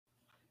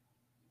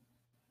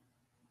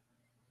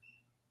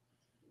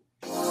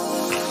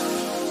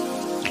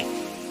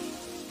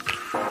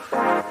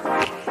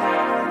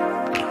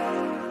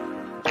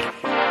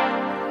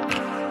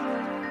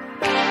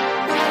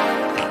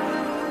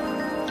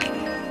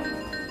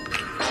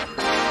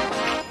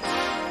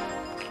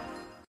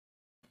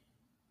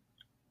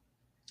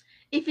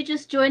for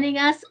just joining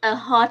us. A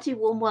hearty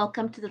warm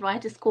welcome to the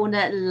Writers'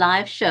 Corner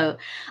live show.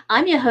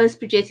 I'm your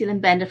host, Bridgetti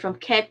Limbanda from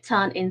Cape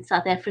Town in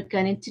South Africa.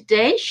 And in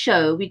today's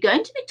show, we're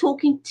going to be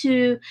talking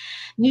to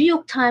New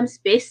York Times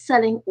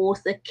best-selling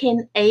author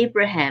Ken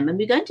Abraham. And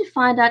we're going to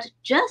find out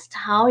just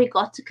how he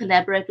got to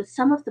collaborate with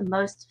some of the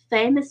most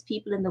famous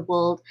people in the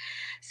world,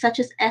 such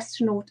as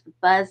astronaut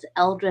Buzz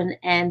Aldrin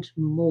and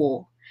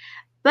more.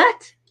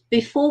 But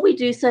before we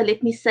do so,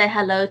 let me say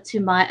hello to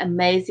my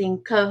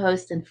amazing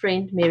co-host and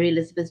friend, Mary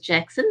Elizabeth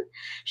Jackson.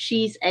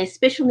 She's a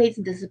special needs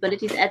and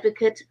disabilities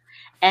advocate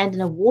and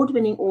an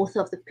award-winning author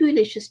of the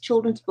Poolicious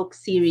children's book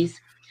series.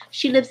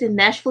 She lives in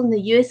Nashville in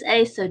the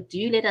USA, so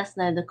do let us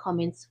know in the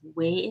comments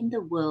where in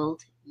the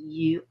world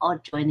you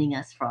are joining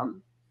us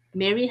from.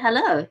 Mary,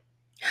 hello.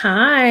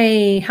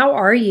 Hi, how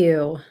are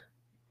you?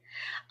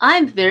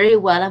 I'm very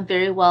well,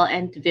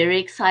 and very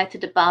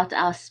excited about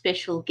our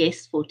special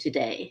guest for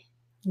today.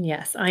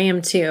 Yes, I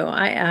am too.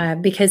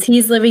 Because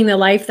he's living the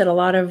life that a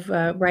lot of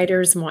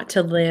writers want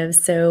to live.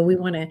 So we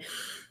want to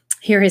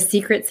hear his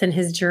secrets and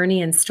his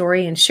journey and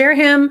story and share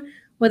him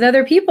with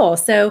other people.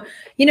 So,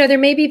 there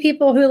may be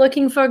people who are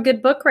looking for a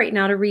good book right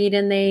now to read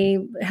and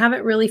they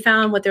haven't really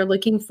found what they're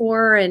looking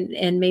for.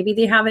 And maybe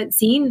they haven't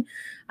seen,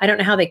 I don't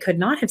know how they could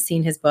not have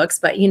seen his books,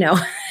 but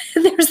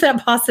there's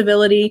that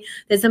possibility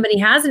that somebody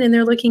hasn't and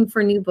they're looking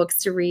for new books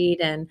to read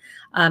and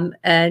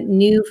a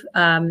new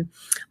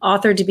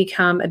author to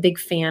become a big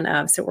fan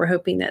of. So we're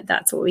hoping that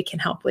that's what we can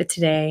help with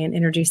today and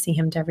introducing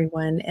him to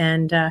everyone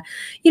and,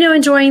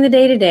 enjoying the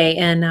day to day.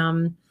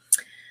 And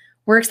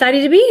we're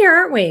excited to be here,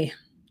 aren't we?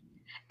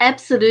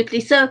 Absolutely.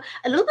 So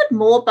a little bit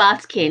more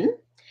about Ken.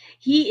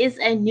 He is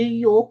a New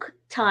York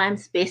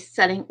Times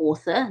best-selling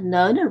author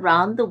known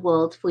around the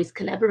world for his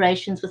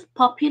collaborations with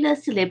popular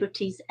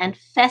celebrities and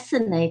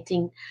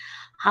fascinating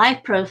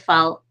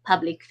high-profile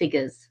public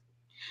figures.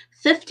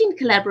 15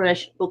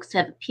 collaboration books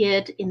have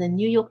appeared in the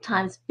New York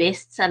Times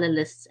bestseller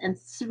lists, and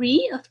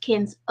 3 of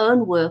Ken's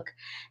own work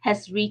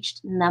has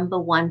reached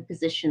 #1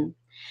 position.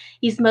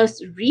 His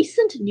most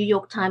recent New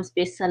York Times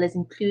bestsellers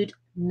include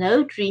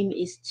No Dream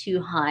is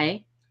Too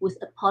High, with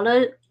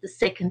Apollo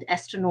II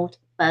astronaut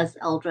Buzz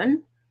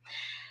Aldrin.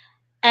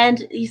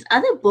 And his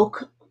other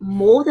book,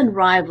 More Than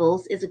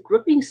Rivals, is a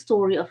gripping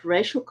story of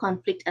racial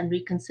conflict and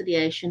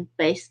reconciliation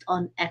based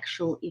on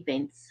actual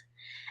events.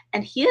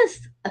 And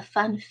here's a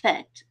fun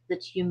fact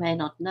that you may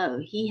not know.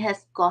 He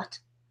has got,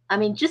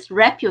 just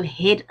wrap your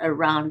head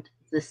around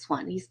this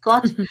one. He's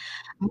got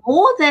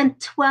more than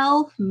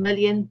 12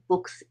 million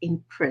books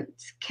in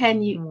print.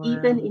 Can you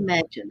even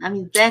imagine?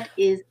 That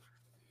is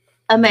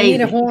amazing. We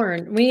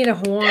need a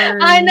horn.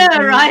 I know,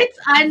 right?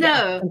 I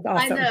know. Yeah,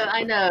 awesome.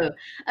 I know.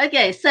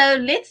 Okay, so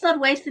let's not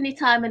waste any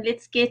time and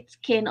let's get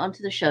Ken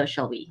onto the show,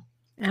 shall we?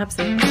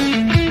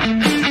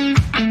 Absolutely.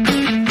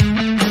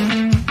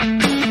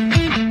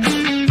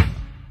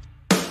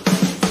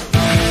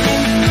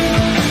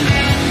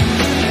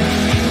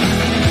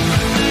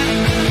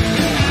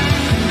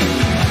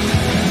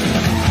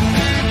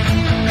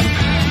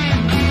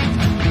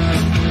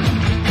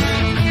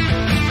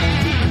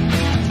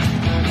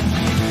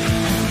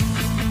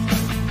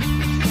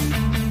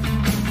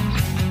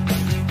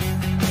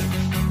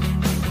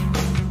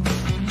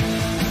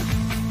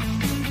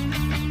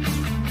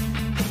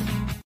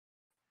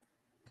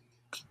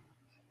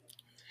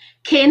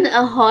 Ken,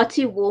 a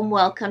hearty warm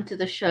welcome to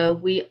the show.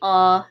 We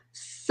are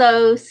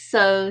so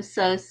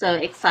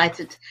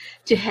excited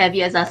to have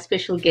you as our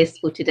special guest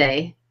for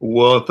today.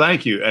 Well,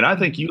 thank you. And I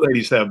think you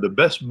ladies have the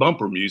best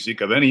bumper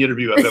music of any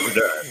interview I've ever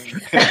done.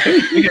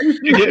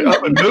 you get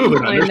up and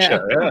moving on this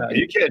show. Yeah,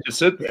 you can't just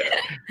sit there.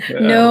 Yeah.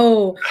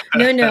 No.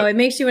 It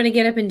makes you want to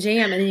get up and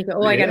jam. And then you go,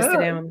 I got to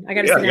sit down. I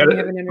got to sit down and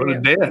have an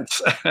interview.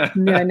 Dance.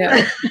 No.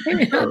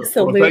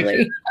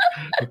 Absolutely.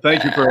 Well,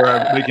 thank you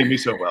for making me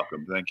so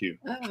welcome. Thank you.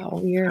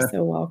 Oh, you're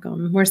so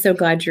welcome. We're so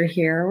glad you're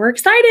here. We're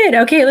excited.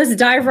 Okay, let's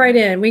dive right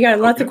in. We got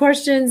lots of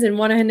questions and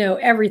want to know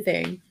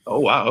everything. Oh,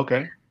 wow.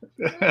 Okay.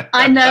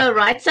 I know,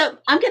 right? So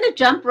I'm going to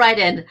jump right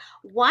in.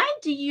 Why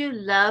do you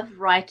love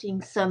writing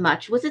so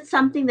much? Was it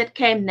something that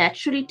came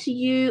naturally to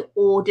you,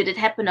 or did it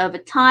happen over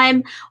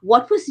time?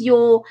 What was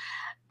your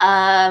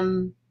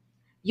love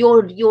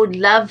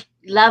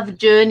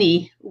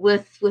journey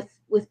with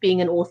being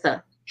an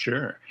author?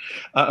 Sure.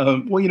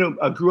 Well,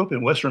 I grew up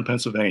in Western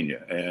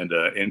Pennsylvania and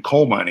in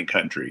coal mining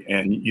country,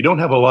 and you don't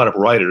have a lot of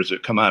writers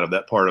that come out of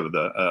that part of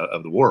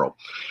the world.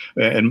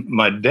 And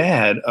my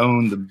dad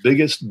owned the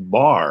biggest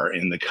bar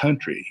in the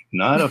country,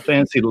 not a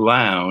fancy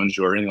lounge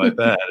or anything like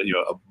that.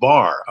 A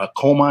bar, a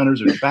coal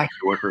miners and factory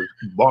workers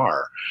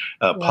bar,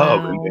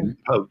 pub, and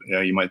pub.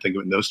 You might think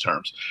of it in those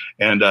terms.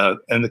 And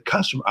the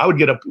customer, I would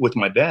get up with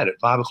my dad at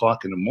 5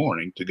 o'clock in the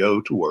morning to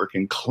go to work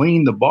and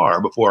clean the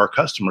bar before our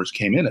customers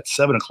came in at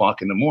 7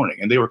 o'clock in the morning.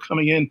 And they were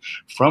coming in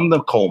from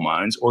the coal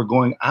mines or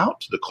going out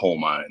to the coal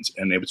mines,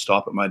 and they would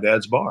stop at my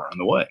dad's bar on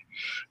the way.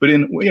 But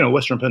in,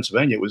 Western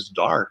Pennsylvania, it was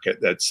dark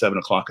at 7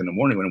 o'clock in the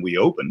morning when we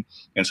opened.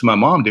 And so my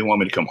mom didn't want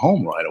me to come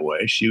home right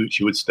away.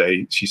 She would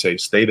stay. She'd say,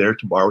 stay there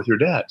to bar with your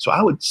dad. So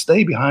I would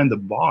stay behind the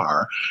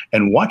bar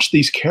and watch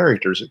these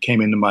characters that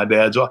came into my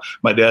dad's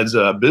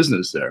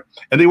business there.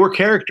 And they were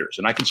characters.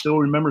 And I can still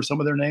remember some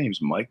of their names,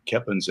 Mike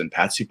Keppins and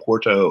Patsy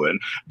Porto and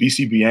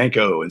BC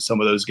Bianco and some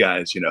of those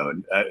guys,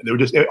 and they were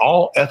just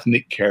all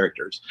ethnic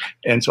characters.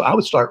 And so I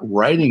would start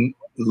writing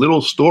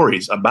little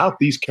stories about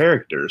these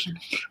characters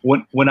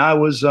when I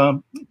was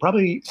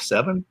probably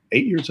 7,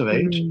 8 years of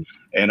age.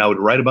 And I would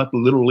write about the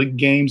little league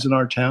games in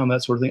our town,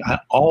 that sort of thing. I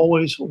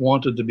always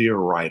wanted to be a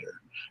writer.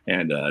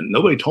 And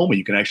nobody told me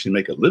you can actually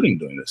make a living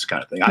doing this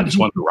kind of thing. I just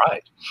wanted to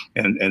write.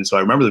 And so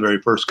I remember the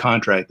very first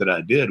contract that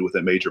I did with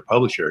a major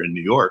publisher in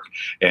New York.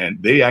 And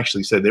they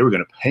actually said they were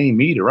going to pay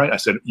me to write. I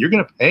said, you're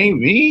going to pay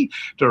me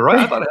to write?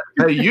 I thought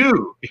I'd pay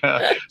you.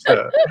 Yeah.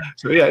 So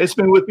yeah, it's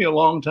been with me a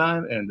long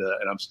time, and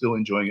I'm still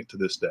enjoying it to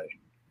this day.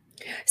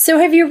 So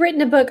have you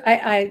written a book?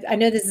 I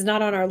know this is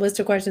not on our list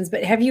of questions,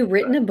 but have you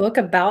written a book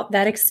about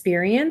that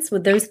experience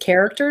with those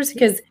characters?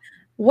 Because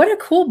what a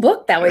cool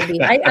book that would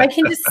be. I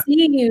can just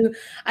see you.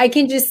 I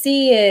can just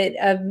see it.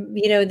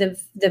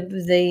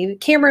 The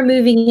camera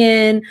moving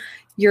in,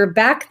 you're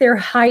back there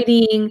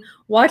hiding,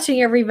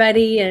 watching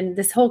everybody, and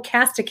this whole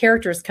cast of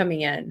characters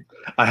coming in.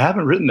 I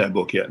haven't written that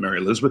book yet, Mary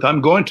Elizabeth.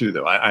 I'm going to,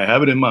 though. I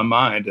have it in my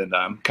mind, and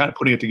I'm kind of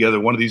putting it together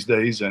one of these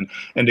days, and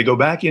to go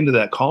back into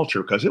that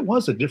culture, because it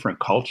was a different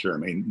culture. I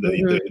mean,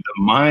 the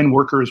mine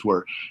workers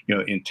were,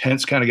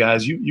 intense kind of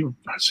guys. You've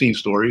seen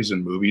stories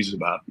and movies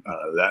about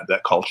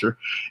that culture.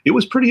 It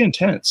was pretty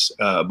intense,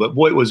 but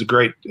boy, it was a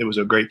great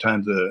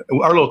time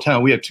our little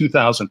town. We had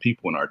 2,000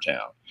 people in our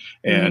town.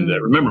 And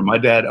remember, my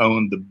dad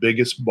owned the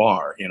biggest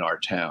bar in our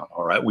town.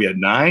 All right. We had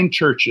 9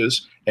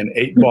 churches and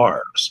 8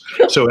 bars.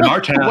 So in our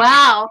town.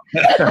 Wow.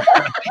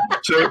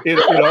 So,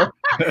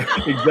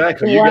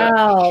 exactly.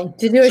 Wow.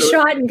 To do a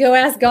shot and go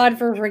ask God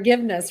for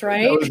forgiveness,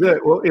 right? That was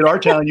it. Well, in our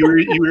town, you were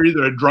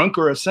either a drunk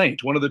or a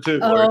saint, one of the two.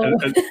 Oh.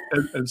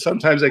 And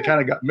sometimes they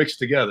kind of got mixed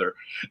together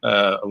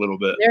a little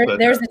bit.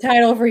 There's the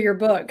title for your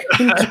book.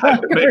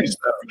 Maybe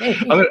so.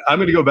 I'm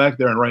going to go back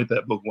there and write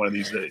that book one of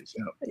these days.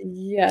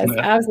 Yes,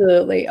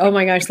 absolutely. Oh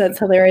my gosh, that's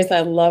hilarious.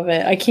 I love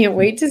it. I can't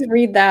wait to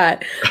read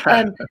that.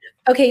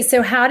 Okay,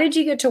 so how did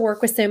you get to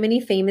work with so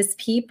many famous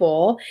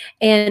people?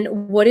 And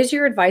what is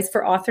your advice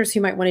for authors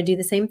who might want to do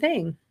the same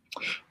thing?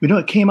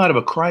 It came out of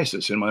a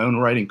crisis in my own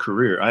writing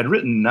career. I'd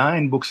written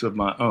 9 books of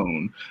my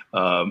own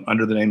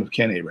under the name of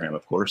Ken Abraham,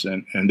 of course,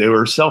 and they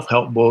were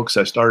self-help books.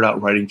 I started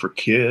out writing for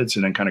kids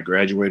and then kind of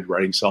graduated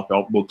writing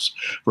self-help books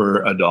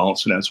for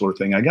adults and that sort of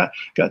thing. I got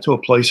to a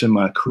place in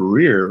my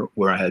career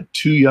where I had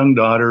 2 young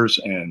daughters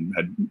and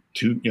had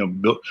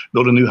built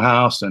a new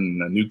house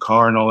and a new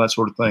car and all that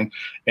sort of thing.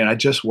 And I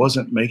just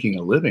wasn't making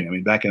a living. I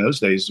mean, back in those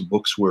days, the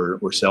books were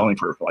selling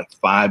for like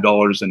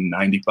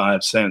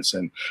 $5.95,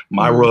 and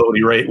my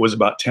royalty rate was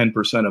about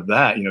 10% of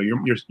that.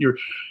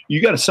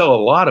 You got to sell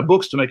a lot of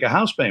books to make a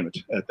house payment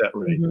at that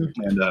rate.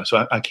 And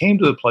so I came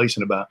to the place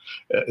in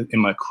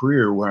my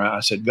career where I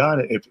said,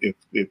 God,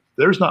 if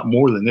there's not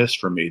more than this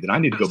for me, then I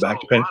need to go back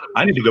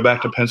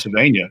to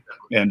Pennsylvania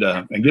and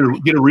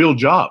get a real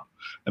job.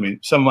 I mean,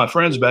 some of my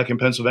friends back in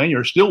Pennsylvania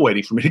are still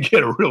waiting for me to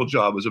get a real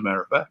job, as a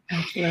matter of fact.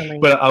 Absolutely.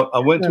 But I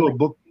went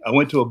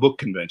to a book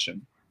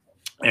convention,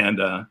 and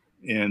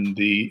in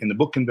the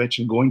book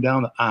convention, going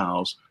down the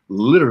aisles,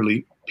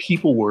 literally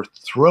people were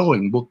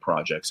throwing book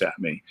projects at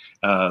me.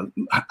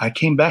 I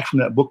came back from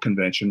that book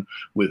convention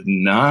with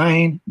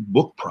 9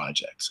 book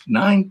projects,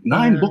 nine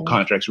book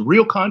contracts,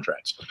 real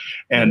contracts.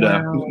 And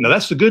now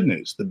that's the good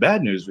news. The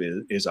bad news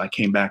is I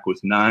came back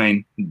with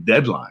 9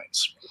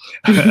 deadlines.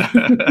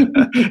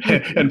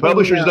 And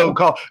publishers don't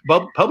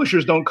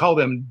call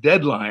them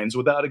deadlines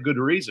without a good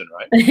reason,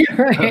 right?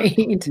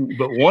 Right.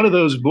 But one of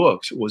those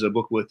books was a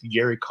book with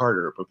Gary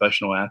Carter, a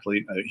professional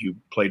athlete who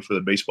played for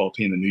the baseball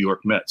team, the New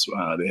York Mets.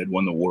 They had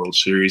won the World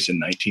Series in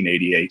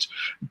 1988.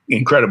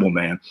 Incredible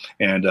man.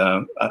 And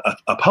a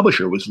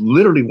publisher was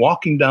literally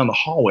walking down the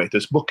hallway at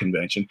this book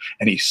convention,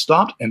 and he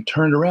stopped and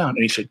turned around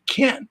and he said,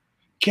 Ken,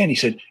 he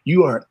said,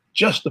 you are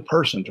just the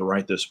person to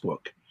write this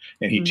book.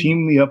 And he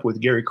teamed me up with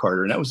Gary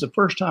Carter. And that was the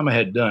first time I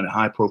had done a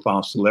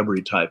high-profile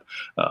celebrity-type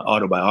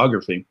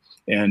autobiography.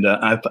 And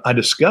I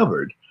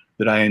discovered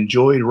that I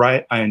enjoyed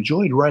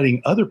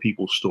writing other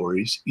people's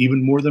stories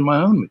even more than my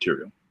own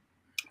material.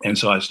 And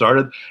so I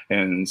started,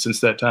 and since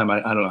that time, I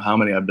don't know how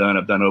many I've done.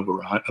 I've done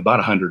about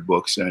 100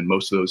 books, and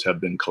most of those have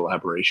been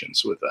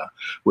collaborations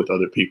with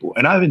other people.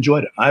 And I've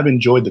enjoyed it. I've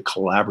enjoyed the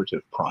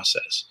collaborative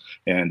process,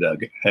 and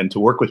to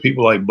work with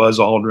people like Buzz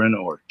Aldrin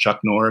or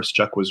Chuck Norris.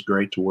 Chuck was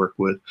great to work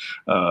with.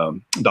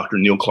 Dr.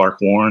 Neil Clark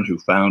Warren, who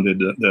founded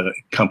the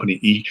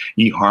company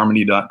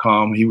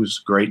eHarmony.com. He was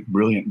a great,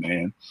 brilliant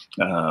man.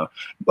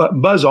 But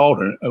Buzz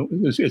Aldrin,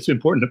 it's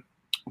important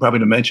probably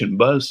to mention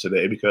Buzz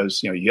today,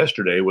 because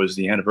yesterday was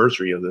the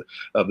anniversary of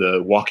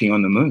the walking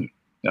on the moon.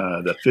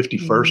 the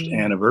 51st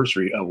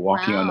anniversary of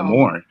Walking on the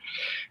Wow. Moon.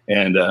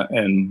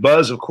 And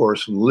Buzz, of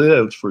course,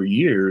 lived for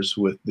years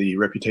with the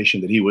reputation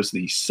that he was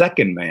the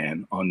second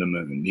man on the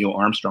moon. Neil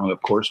Armstrong,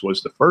 of course,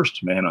 was the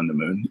first man on the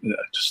moon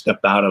to step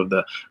out of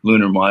the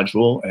lunar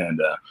module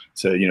and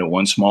say,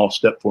 one small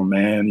step for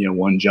man,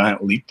 one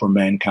giant leap for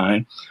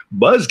mankind.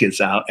 Buzz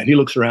gets out and he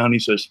looks around and he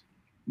says,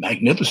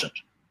 magnificent.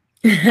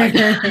 Wait.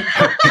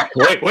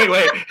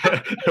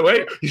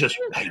 He says,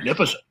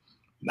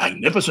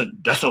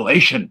 magnificent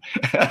desolation.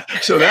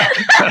 So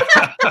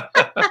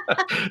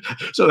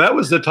that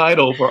was the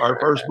title for our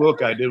first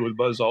book I did with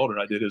Buzz Aldrin.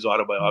 I did his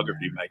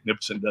autobiography,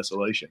 Magnificent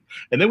Desolation.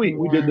 And then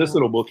we did this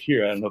little book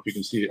here. I don't know if you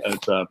can see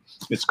it.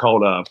 It's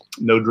called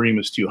No Dream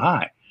Is Too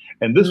High.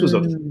 And this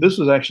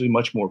was actually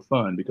much more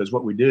fun because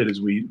what we did is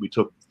we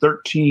took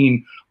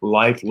 13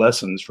 life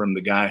lessons from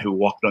the guy who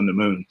walked on the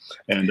moon,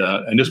 and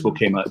this book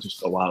came out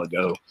just a while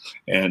ago.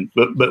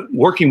 But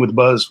working with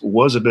Buzz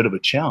was a bit of a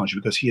challenge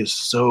because he is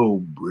so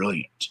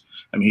brilliant.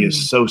 I mean, he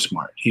is so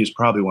smart. He is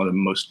probably one of the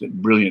most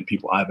brilliant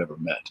people I've ever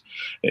met.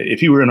 If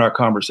he were in our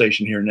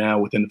conversation here now,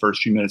 within the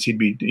first few minutes, he'd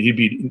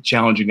be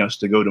challenging us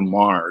to go to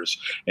Mars,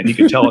 and he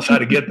could tell us how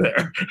to get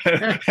there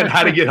and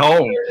how to get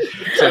home.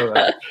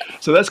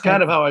 So that's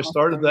kind of how I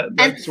started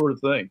that sort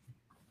of thing.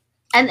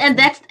 And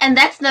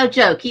that's no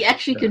joke. He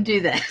actually can do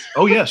that.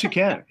 Oh yes, he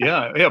can.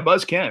 Yeah,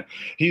 Buzz can.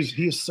 He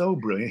is so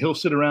brilliant. He'll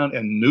sit around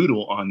and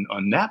noodle on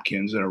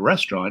napkins in a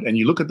restaurant, and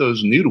you look at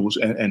those noodles,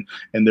 and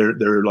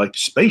they're like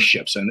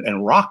spaceships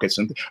and rockets.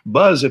 And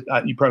Buzz,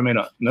 you probably may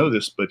not know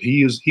this, but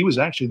he was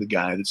actually the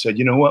guy that said,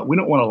 you know what, we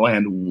don't want to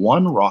land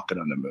one rocket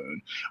on the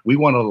moon. We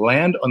want to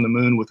land on the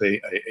moon with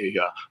a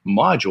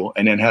module,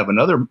 and then have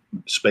another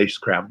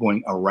spacecraft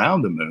going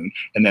around the moon,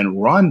 and then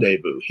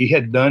rendezvous. He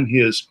had done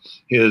his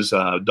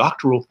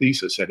doctoral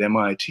thesis at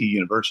MIT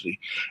University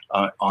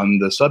on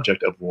the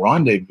subject of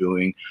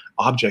rendezvousing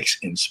objects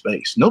in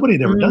space. Nobody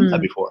had ever done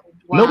that before.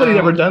 Wow. Nobody had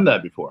ever done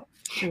that before.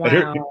 Wow.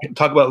 Here,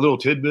 talk about little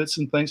tidbits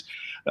and things.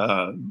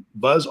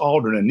 Buzz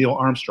Aldrin and Neil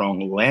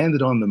Armstrong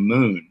landed on the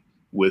moon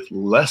with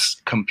less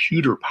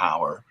computer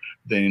power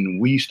than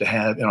we used to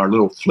have in our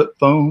little flip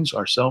phones,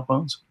 our cell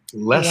phones.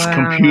 Less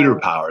computer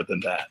power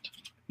than that.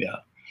 Yeah,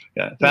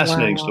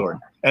 fascinating story.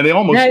 And they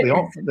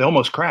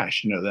almost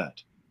crashed. You know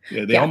that.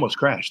 Yeah, they almost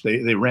crashed.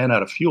 They ran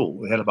out of fuel.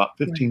 They had about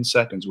 15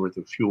 seconds worth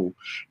of fuel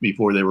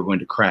before they were going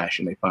to crash,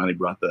 and they finally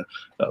brought the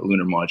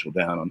lunar module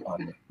down on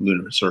the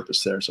lunar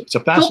surface there. So it's a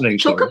fascinating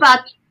story. Talk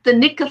about the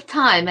nick of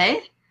time, eh?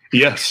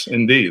 Yes,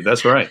 indeed.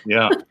 That's right.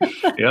 Yeah.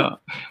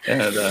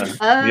 And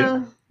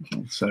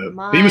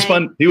so he was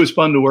fun. He was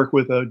fun to work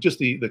with. Just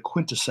the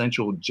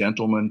quintessential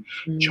gentleman,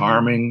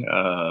 charming.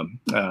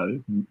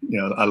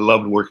 I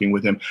loved working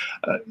with him.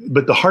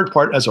 But the hard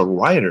part as a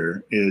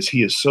writer is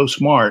he is so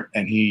smart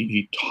and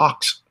he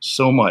talks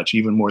so much,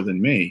 even more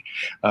than me.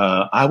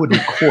 I would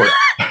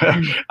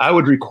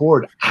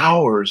record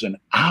hours and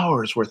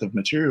hours worth of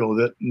material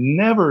that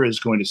never is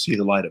going to see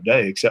the light of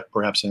day, except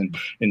perhaps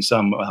in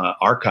some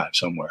archive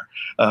somewhere.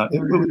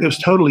 It was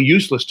totally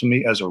useless to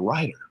me as a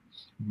writer,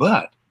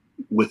 but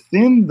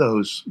within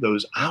those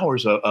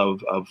hours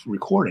of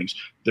recordings,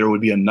 there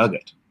would be a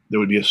nugget. There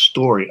would be a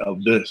story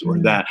of this or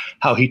that,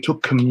 how he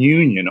took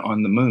communion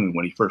on the moon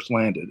when he first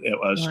landed,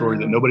 a story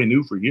that nobody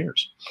knew for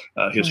years.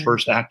 His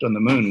first act on the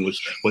moon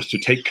was to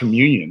take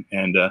communion,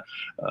 and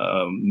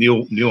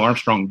Neil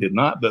Armstrong did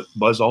not, but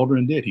Buzz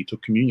Aldrin did. He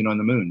took communion on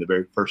the moon, the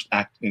very first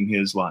act in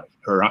his life,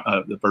 or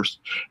the first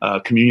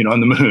communion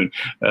on the moon.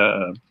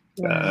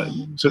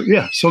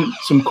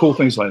 Some cool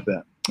things like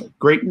that.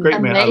 Great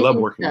man. I love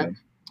working with him.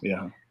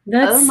 Yeah.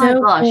 That's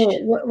so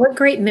cool. What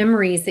great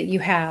memories that you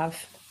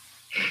have.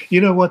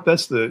 You know what?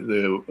 That's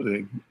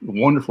the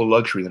wonderful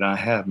luxury that I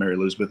have, Mary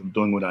Elizabeth, of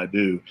doing what I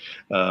do.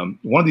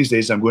 One of these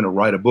days, I'm going to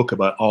write a book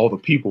about all the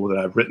people that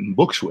I've written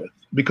books with,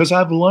 because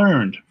I've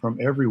learned from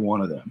every one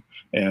of them.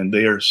 And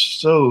they are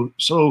so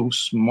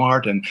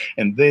smart, and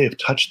they have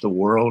touched the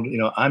world. You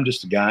know, I'm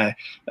just a guy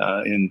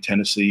in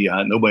Tennessee.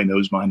 Nobody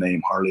knows my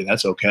name hardly.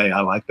 That's okay. I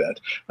like that.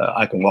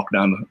 I can walk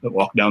down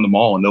the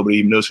mall and nobody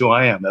even knows who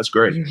I am. That's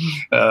great.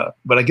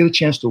 But I get a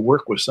chance to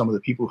work with some of the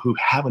people who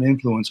have an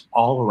influence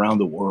all around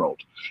the world.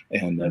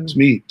 And to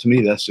me,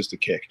 that's just a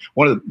kick.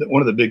 One of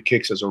the big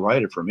kicks as a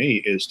writer for me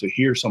is to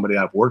hear somebody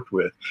I've worked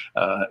with,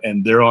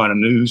 and they're on a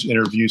news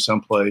interview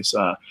someplace,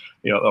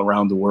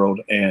 around the world,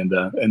 and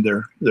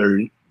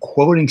they're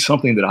quoting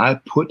something that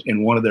I put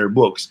in one of their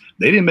books.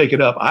 They didn't make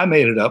it up. I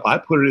made it up. I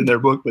put it in their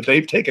book, but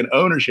they've taken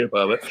ownership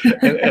of it.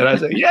 And I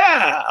say,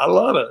 yeah, I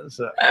love it.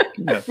 So,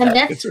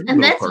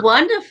 and that's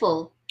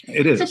wonderful.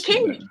 It is. So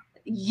Ken,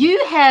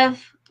 you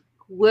have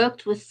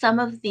worked with some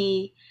of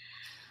the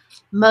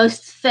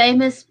most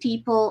famous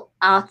people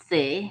out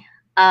there,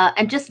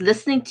 and just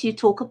listening to you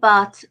talk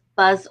about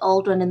Buzz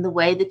Aldrin and the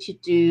way that you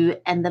do,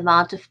 and the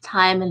amount of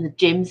time and the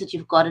gems that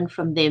you've gotten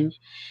from them.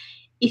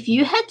 If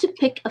you had to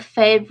pick a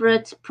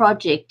favorite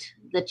project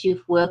that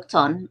you've worked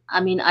on,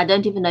 I mean, I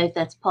don't even know if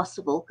that's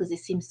possible because there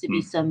seems to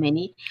be so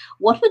many.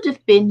 What would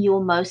have been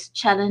your most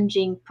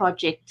challenging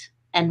project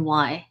and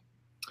why?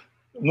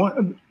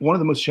 one of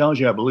the most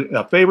challenging, I believe,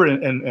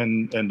 favorite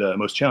and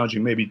most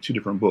challenging, maybe two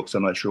different books.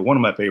 I'm not sure. One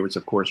of my favorites,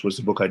 of course, was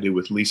the book I did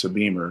with Lisa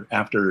Beamer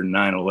after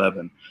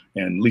 9/11.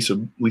 And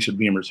Lisa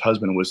Beamer's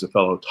husband was the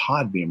fellow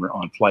Todd Beamer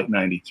on Flight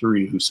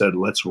 93, who said,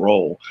 "Let's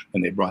roll,"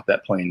 and they brought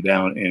that plane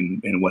down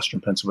in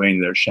Western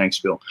Pennsylvania, there at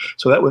Shanksville.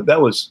 So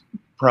that was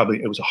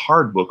probably, it was a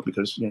hard book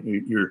because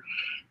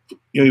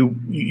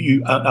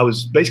I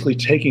was basically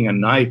taking a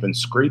knife and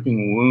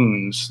scraping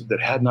wounds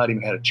that had not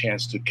even had a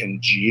chance to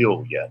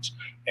congeal yet.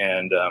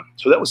 And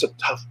so that was a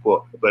tough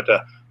book. But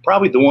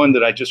probably the one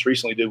that I just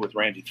recently did with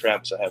Randy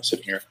Travis, I have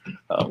sitting here,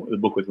 the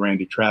book with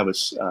Randy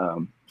Travis,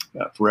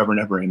 Forever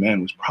and Ever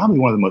Amen, was probably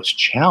one of the most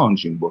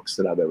challenging books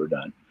that I've ever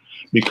done,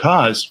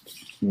 because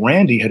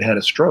Randy had had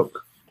a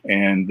stroke.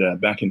 And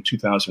back in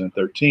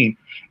 2013,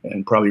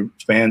 and probably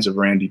fans of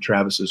Randy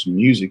Travis's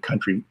music,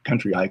 country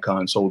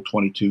icon, sold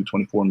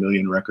 24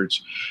 million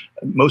records.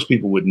 Most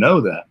people would know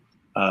that.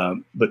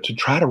 But to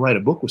try to write a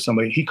book with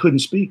somebody, he couldn't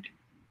speak.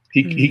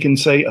 He can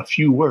say a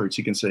few words.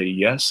 He can say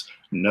yes,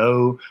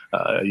 no.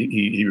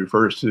 He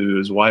refers to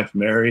his wife,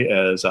 Mary,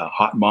 as a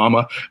hot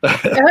mama.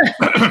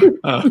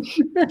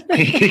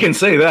 He can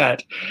say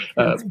that,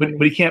 but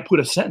he can't put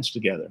a sentence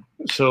together.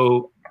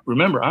 So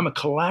remember, I'm a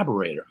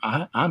collaborator.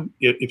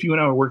 If you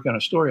and I were working on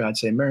a story, I'd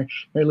say, Mary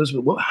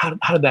Elizabeth, how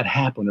did that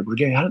happen? Or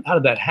Brigade, how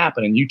did that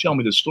happen? And you tell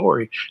me the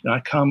story, and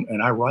I come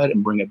and I write it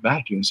and bring it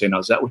back to you and say, now,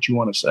 is that what you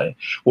want to say?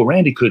 Well,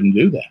 Randy couldn't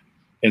do that.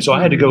 And so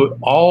I had to go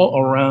all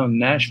around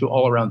Nashville,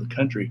 all around the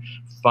country,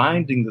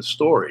 finding the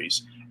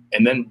stories,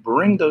 and then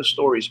bring those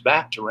stories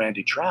back to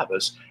Randy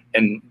Travis.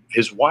 And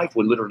his wife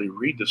would literally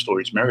read the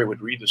stories. Mary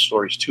would read the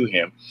stories to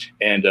him,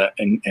 and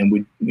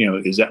we,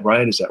 is that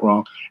right? Is that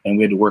wrong? And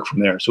we had to work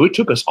from there. So it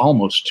took us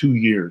almost 2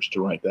 years to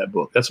write that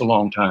book. That's a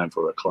long time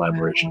for a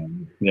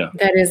collaboration. Wow. Yeah,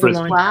 that is a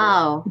long time.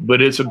 Wow.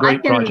 But it's a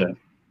great project.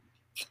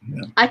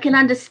 Yeah. I can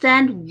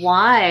understand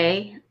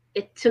why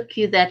it took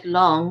you that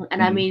long,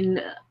 and I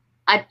mean,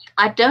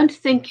 I don't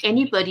think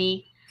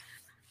anybody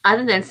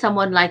other than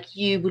someone like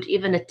you would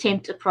even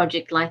attempt a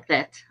project like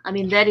that. I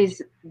mean, that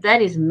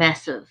is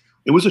massive.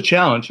 It was a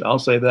challenge, I'll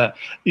say that.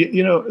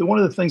 One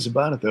of the things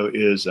about it, though,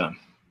 is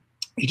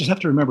you just have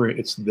to remember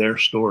it's their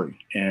story.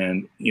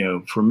 And,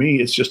 for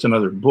me, it's just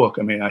another book.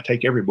 I mean, I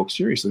take every book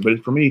seriously,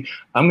 but for me,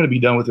 I'm going to be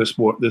done with this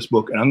book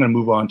and I'm going to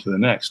move on to the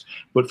next.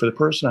 But for the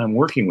person I'm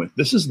working with,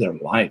 this is their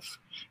life.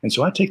 And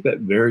so I take that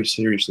very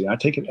seriously. I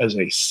take it as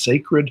a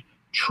sacred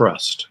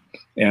trust.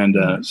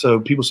 And so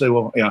people say,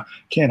 well,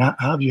 Ken, how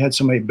have you had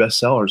so many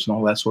bestsellers and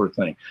all that sort of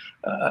thing?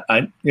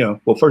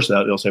 Well, first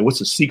they'll say, what's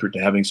the secret to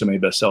having so many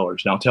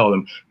bestsellers? And I'll tell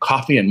them,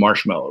 coffee and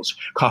marshmallows.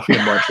 Coffee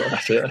and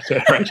marshmallows. That's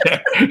it right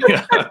there.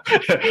 Yeah.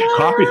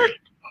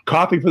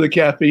 Coffee for the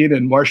caffeine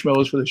and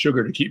marshmallows for the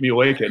sugar to keep me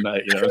awake at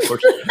night. Of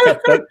course,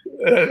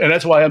 and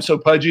that's why I'm so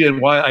pudgy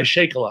and why I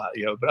shake a lot.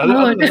 But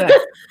other than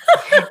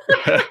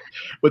that,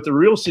 but the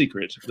real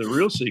secret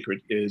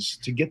is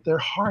to get their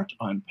heart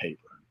on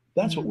paper.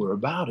 That's what we're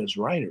about as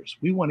writers.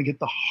 We want to get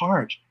the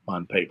heart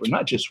on paper,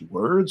 not just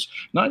words,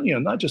 not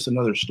just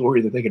another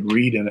story that they could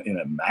read in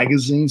a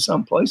magazine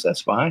someplace.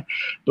 That's fine.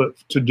 But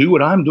to do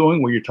what I'm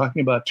doing, where you're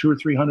talking about 200 or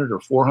 300 or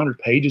 400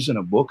 pages in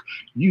a book,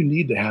 you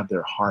need to have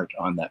their heart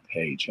on that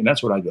page. And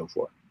that's what I go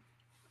for.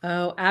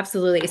 Oh,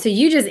 absolutely. So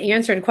you just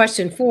answered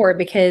question 4,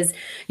 because,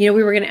 we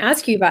were going to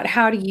ask you about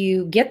how do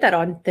you get that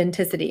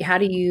authenticity? How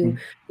do you,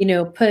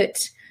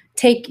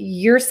 take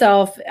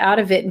yourself out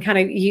of it and kind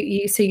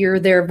of so you're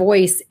their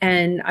voice.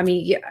 And I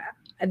mean,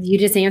 you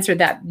just answered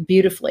that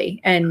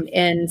beautifully.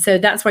 And so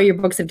that's why your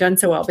books have done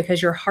so well,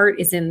 because your heart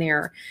is in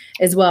there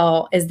as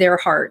well as their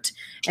heart.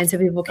 And so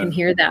people can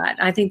hear that.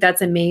 I think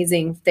that's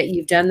amazing that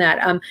you've done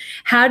that.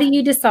 How do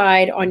you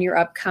decide on your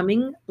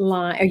upcoming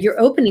line or your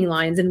opening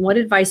lines, and what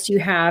advice do you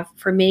have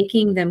for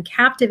making them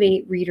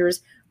captivate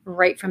readers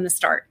right from the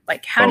start?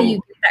 Like, how do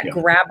you get that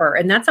grabber?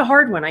 And that's a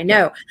hard one. I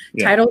know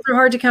titles are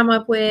hard to come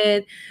up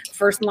with.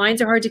 First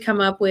lines are hard to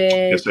come up with.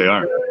 Yes, they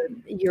are.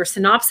 Your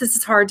synopsis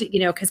is hard to,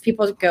 because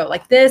people go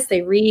like this,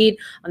 they read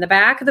on the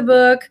back of the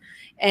book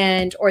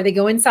or they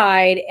go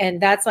inside, and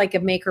that's like a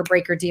make or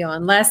break or deal,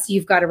 unless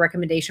you've got a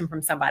recommendation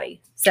from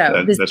somebody.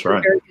 So this is a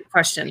very good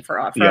question for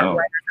our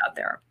writers out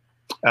there.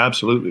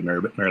 Absolutely,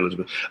 Mary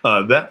Elizabeth.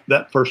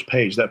 That first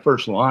page, that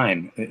first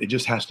line, it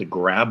just has to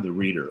grab the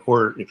reader.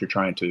 Or if you're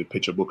trying to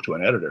pitch a book to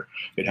an editor,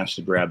 it has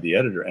to grab the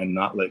editor and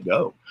not let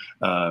go.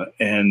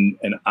 And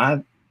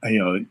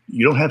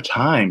you don't have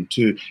time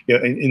to,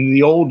 in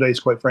the old days,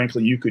 quite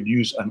frankly, you could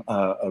use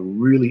a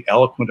really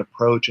eloquent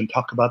approach and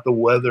talk about the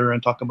weather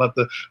and talk about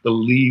the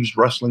leaves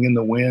rustling in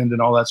the wind and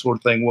all that sort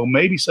of thing. Well,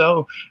 maybe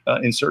so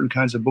in certain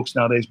kinds of books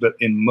nowadays, but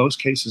in most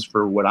cases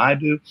for what I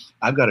do,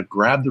 I've got to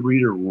grab the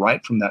reader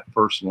right from that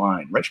first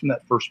line, right from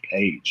that first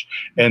page.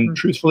 And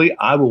truthfully,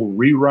 I will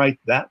rewrite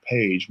that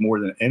page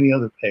more than any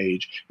other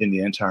page in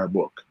the entire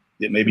book.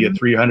 It may be a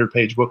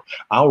 300-page book.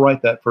 I'll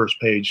write that first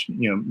page,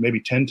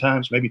 maybe 10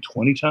 times, maybe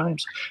 20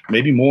 times,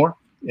 maybe more.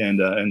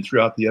 and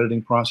throughout the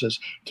editing process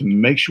to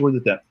make sure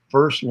that that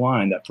first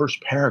line, that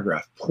first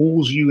paragraph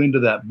pulls you into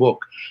that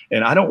book.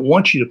 And I don't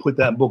want you to put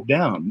that book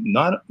down.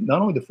 Not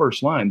only the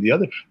first line, the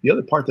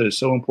other part that is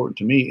so important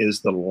to me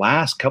is the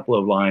last couple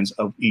of lines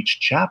of each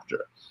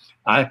chapter.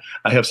 I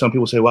have some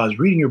people say, well, I was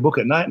reading your book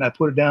at night and I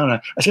put it down. And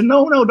I said,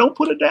 no, don't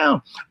put it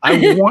down.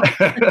 I want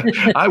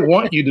I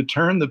want you to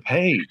turn the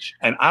page,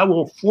 and I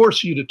will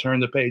force you to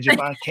turn the page if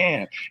I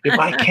can. If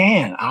I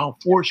can, I'll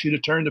force you to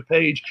turn the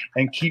page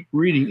and keep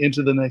reading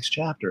into the next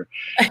chapter.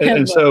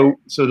 And so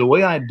the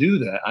way I do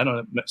that, I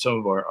don't know, some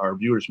of our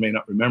viewers may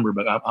not remember,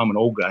 but I'm an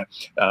old guy.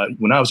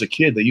 When I was a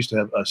kid, they used to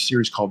have a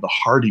series called The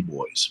Hardy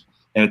Boys.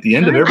 And at the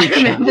end of every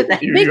chapter,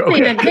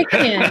 big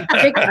fan.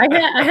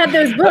 I had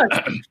those books.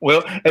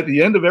 Well, at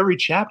the end of every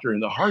chapter in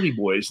the Hardy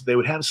Boys, they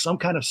would have some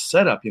kind of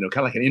setup, kind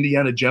of like an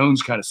Indiana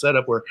Jones kind of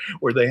setup where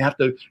they have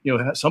to,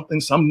 have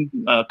some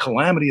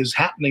calamity is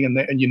happening,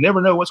 and you never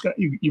know what's going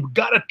to. You've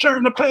got to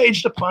turn the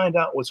page to find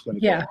out what's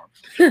going to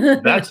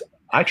go on.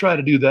 I try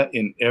to do that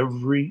in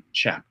every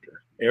chapter.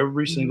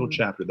 Every single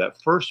chapter.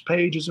 That first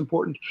page is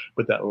important,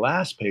 but that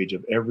last page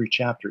of every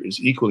chapter is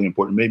equally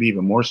important, maybe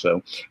even more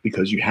so,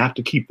 because you have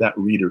to keep that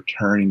reader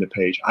turning the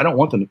page. I don't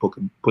want them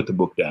to put the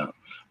book down.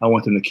 I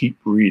want them to keep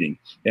reading.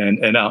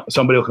 And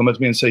somebody will come up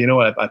to me and say, you know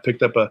what, I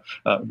picked up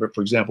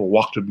for example,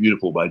 Walk to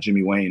Beautiful by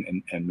Jimmy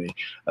Wayne and me.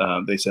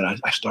 They said,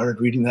 I started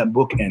reading that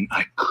book and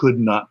I could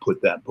not put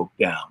that book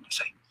down. I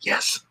say,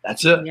 yes,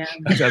 that's it. Yeah.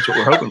 That's what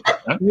we're hoping for.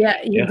 Huh?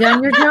 You've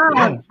done your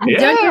job. You've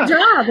done your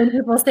job when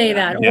people say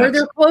that. Or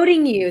they're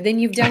quoting you, then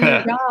you've done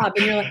your job.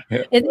 And you're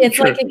like, it's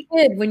like a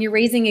kid when you're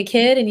raising a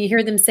kid and you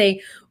hear them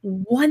say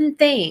one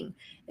thing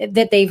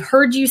that they've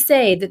heard you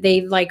say, that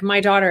they, like my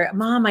daughter,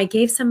 Mom, I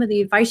gave some of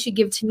the advice you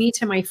give to me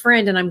to my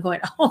friend. And I'm going,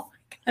 oh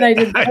my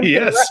God, I did.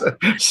 Yes,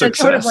 success. It's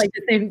sort of like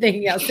the same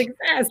thing. Yeah,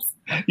 success.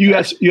 You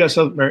asked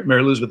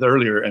Mary Elizabeth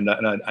earlier, and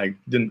I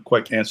didn't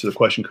quite answer the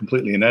question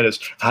completely, and that is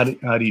how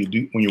do you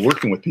do when you're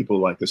working with people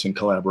like this in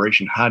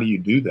collaboration? How do you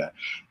do that?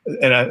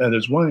 And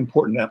there's one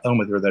important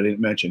element there that I didn't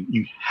mention.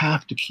 You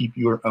have to keep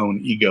your own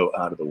ego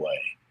out of the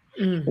way.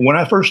 When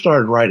I first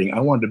started writing,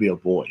 I wanted to be a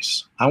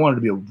voice. I wanted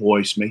to be a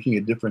voice making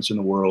a difference in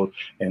the world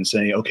and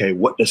saying, okay,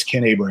 what does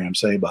Ken Abraham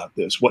say about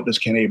this? What does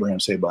Ken Abraham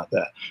say about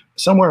that?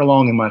 Somewhere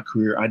along in my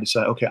career, I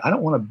decided, okay, I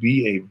don't want to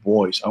be a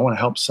voice. I want to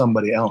help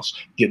somebody else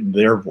get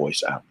their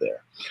voice out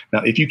there. Now,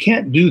 if you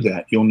can't do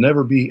that, you'll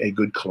never be a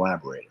good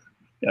collaborator.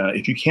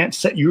 If you can't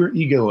set your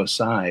ego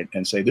aside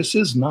and say, this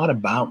is not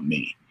about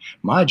me.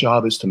 My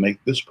job is to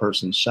make this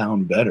person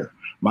sound better.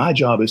 My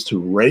job is to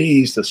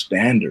raise the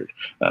standard.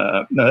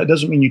 Now, that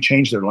doesn't mean you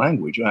change their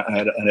language. I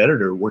had an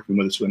editor working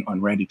with us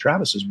on Randy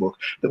Travis's book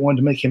that wanted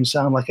to make him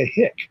sound like a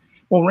hick.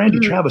 Well, Randy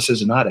Travis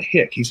is not a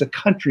hick. He's a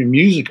country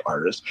music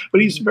artist,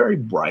 but he's very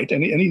bright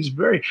and he's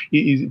very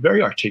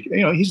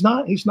articulate. He's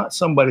not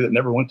somebody that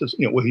never went to,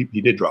 well, he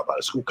did drop out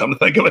of school, come to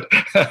think of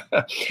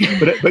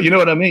it. but you know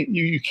what I mean?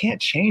 You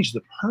can't change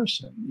the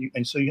person.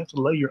 And so you have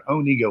to lay your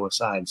own ego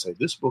aside and say,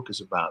 this book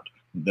is about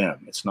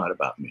them. It's not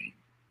about me.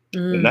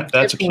 And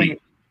that's a key.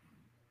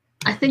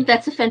 I think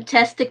that's a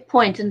fantastic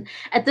point. And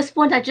at this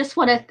point, I just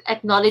want to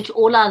acknowledge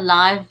all our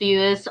live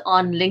viewers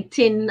on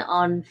LinkedIn,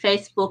 on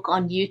Facebook,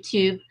 on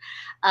YouTube,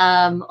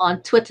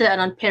 on Twitter,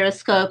 and on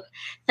Periscope.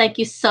 Thank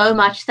you so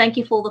much. Thank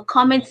you for all the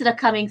comments that are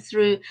coming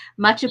through.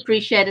 Much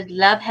appreciated.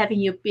 Love having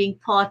you being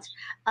part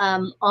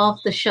of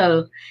the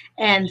show.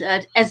 And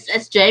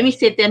as Jamie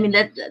said, I mean,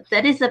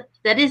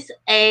 that is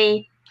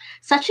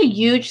such a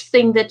huge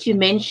thing that you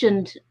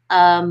mentioned,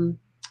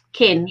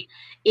 Ken,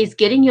 is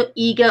getting your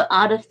ego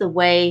out of the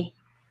way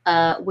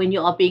when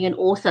you are being an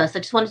author. So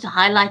I just wanted to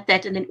highlight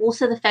that. And then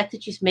also the fact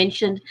that you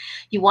mentioned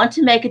you want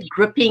to make it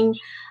gripping,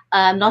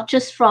 not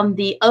just from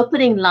the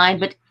opening line,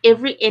 but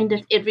every end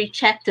of every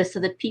chapter, so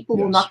that people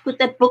will not put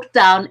that book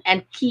down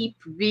and keep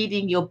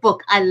reading your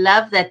book. I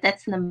love that.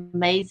 That's an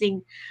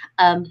amazing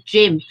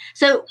gem.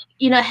 So,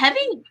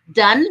 having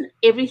done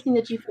everything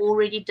that you've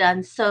already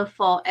done so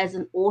far as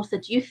an author,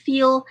 do you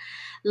feel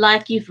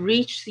like you've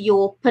reached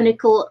your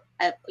pinnacle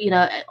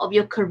of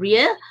your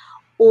career,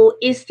 or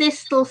is there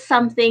still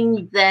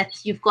something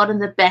that you've got on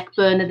the back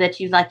burner that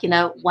you're like,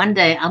 one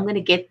day I'm going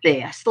to get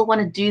there? I still want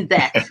to do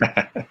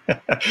that.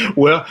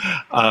 Well,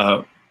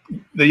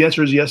 the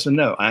answer is yes and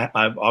no. I've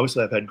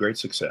had great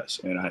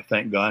success, and I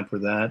thank God for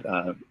that.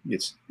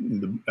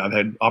 I've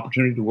had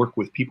opportunity to work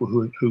with people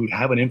who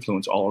have an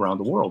influence all around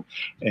the world,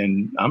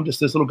 and I'm just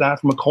this little guy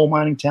from a coal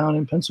mining town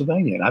in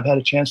Pennsylvania, and I've had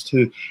a chance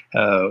to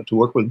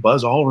work with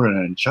Buzz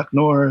Aldrin and Chuck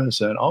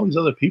Norris and all these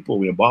other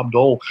people, Bob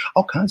Dole,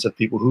 all kinds of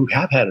people who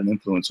have had an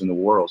influence in the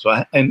world.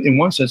 So, and in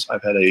one sense,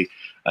 I've had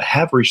I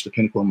have reached the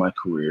pinnacle of my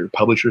career.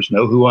 Publishers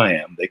know who I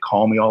am. They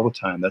call me all the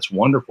time. That's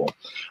wonderful.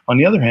 On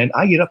the other hand,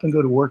 I get up and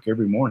go to work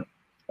every morning.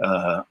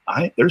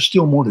 there's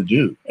still more to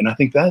do. And I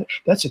think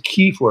that's a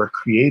key for a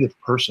creative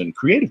person.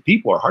 Creative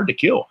people are hard to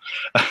kill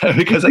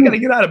because I got to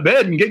get out of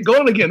bed and get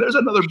going again. There's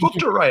another book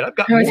to write. I've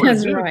got more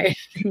to do. Right.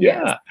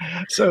 Yeah.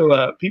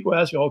 So people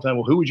ask me all the time,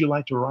 well, who would you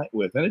like to write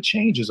with? And it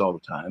changes all the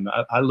time.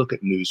 I look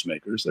at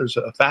newsmakers. There's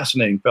a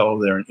fascinating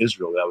fellow there in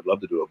Israel that I would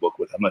love to do a book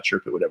with. I'm not sure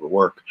if it would ever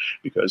work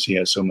because he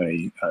has so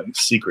many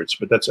secrets,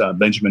 but that's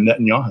Benjamin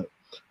Netanyahu.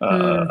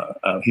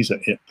 He's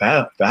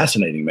a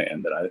fascinating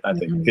man that I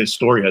think his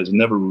story has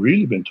never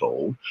really been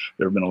told.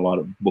 There have been a lot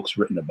of books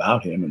written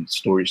about him and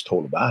stories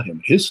told about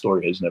him. His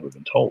story has never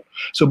been told.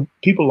 So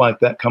people like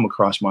that come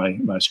across my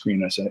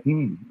screen. I say,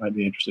 I'd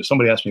be interested.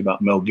 Somebody asked me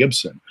about Mel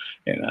Gibson,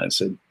 and I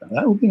said,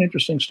 that would be an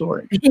interesting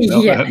story.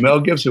 Mel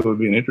Gibson would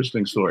be an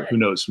interesting story. Who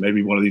knows?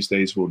 Maybe one of these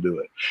days we'll do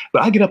it.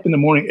 But I get up in the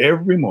morning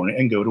every morning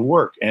and go to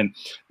work. And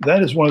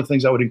that is one of the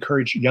things I would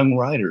encourage young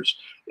writers.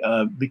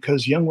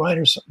 Because young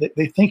writers,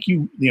 they think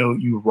you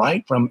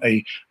write from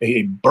a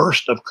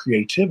burst of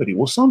creativity.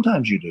 Well,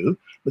 sometimes you do,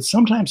 but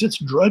sometimes it's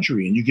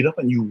drudgery and you get up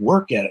and you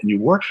work at it and you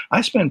work.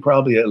 I spend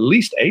probably at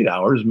least 8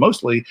 hours,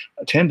 mostly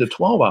 10 to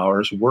 12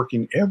 hours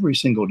working every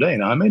single day.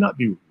 Now, I may not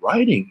be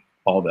writing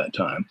all that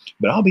time,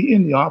 but I'll be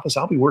in the office.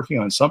 I'll be working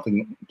on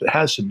something that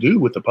has to do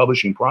with the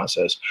publishing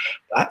process.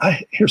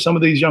 I hear some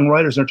of these young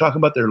writers, and they're talking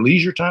about their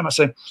leisure time. I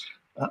say,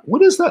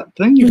 what is that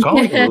thing you call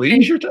it?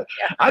 Leisure time?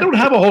 I don't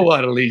have a whole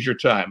lot of leisure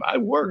time. I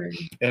work,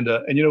 and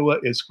you know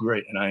what? It's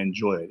great, and I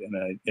enjoy it.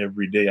 And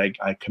every day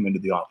I come into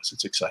the office.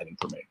 It's exciting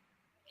for me.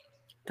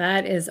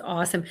 That is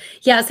awesome.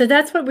 Yeah. So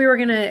that's what we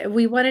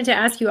wanted to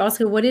ask you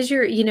also, what is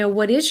your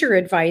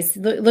advice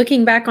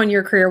looking back on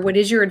your career? What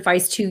is your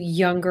advice to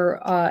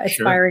younger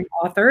aspiring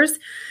authors?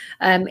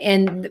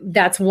 And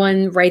that's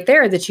one right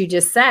there that you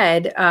just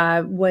said,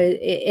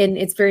 and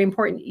it's very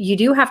important. You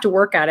do have to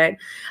work at it.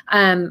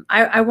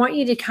 I want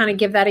you to kind of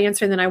give that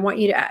answer. And then I want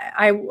you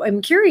to,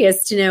 I'm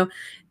curious to know,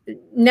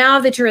 now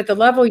that you're at the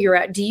level you're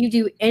at, do you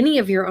do any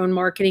of your own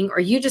marketing,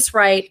 or you just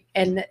write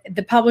and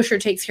the publisher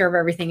takes care of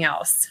everything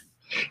else?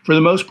 For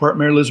the most part,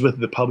 Mary Elizabeth,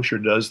 the publisher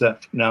does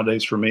that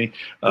nowadays for me.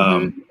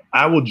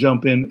 I will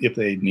jump in if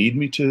they need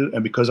me to.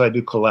 And because I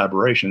do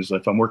collaborations,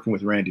 if I'm working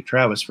with Randy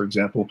Travis, for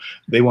example,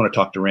 they want to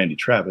talk to Randy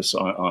Travis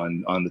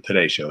on the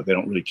Today Show. They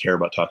don't really care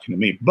about talking to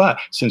me. But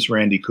since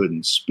Randy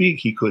couldn't speak,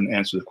 he couldn't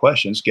answer the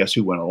questions, guess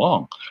who went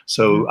along?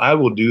 So I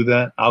will do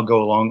that. I'll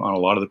go along on a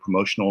lot of the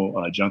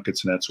promotional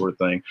junkets and that sort of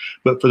thing.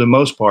 But for the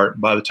most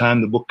part, by the time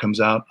the book comes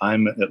out,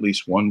 I'm at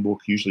least one book,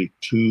 usually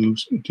two,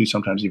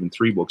 sometimes even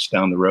 3 books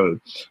down the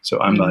road.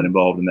 So I'm not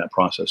involved in that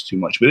process too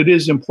much. But it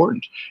is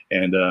important.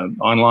 And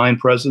online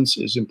presence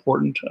is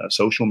important.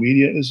 Social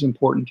media is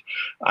important.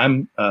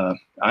 I'm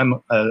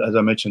as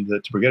I mentioned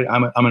to Brigadier,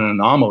 I'm an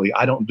anomaly.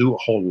 I don't do a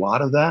whole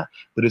lot of that,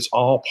 but it's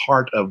all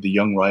part of the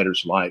young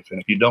writer's life.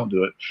 And if you don't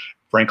do it,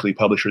 frankly,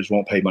 publishers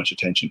won't pay much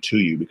attention to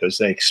you because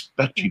they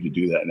expect you to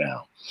do that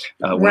now.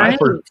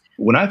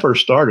 When I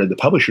first started, the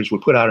publishers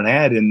would put out an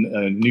ad in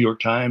New York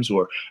Times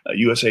or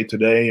USA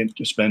Today and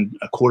to spend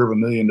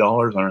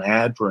 $250,000 on an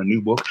ad for a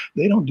new book.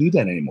 They don't do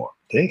that anymore.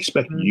 They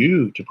expect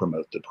you to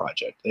promote the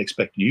project. They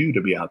expect you to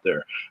be out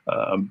there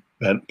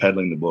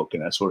peddling the book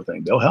and that sort of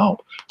thing. They'll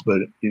help,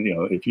 but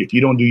if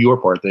you don't do your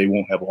part, they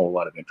won't have a whole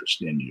lot of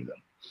interest in you then.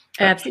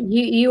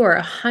 Absolutely. You are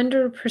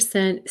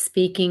 100%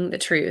 speaking the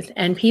truth.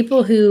 And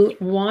people who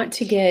want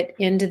to get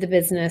into the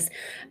business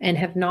and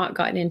have not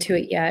gotten into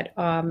it yet,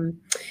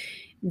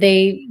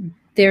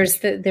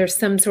 there's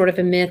some sort of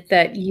a myth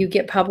that you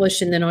get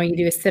published and then all you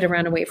do is sit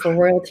around and wait for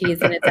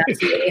royalties, and it's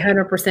absolutely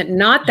 100%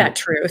 not that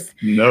truth.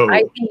 No.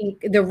 I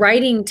think the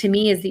writing to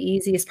me is the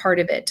easiest part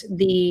of it.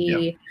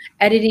 The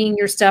editing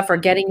your stuff or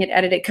getting it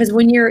edited, because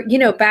when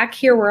you're back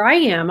here where I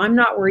am, I'm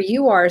not where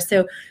you are,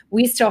 so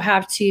we still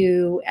have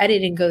to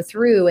edit and go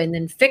through and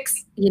then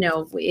fix,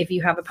 if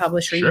you have a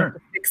publisher, you have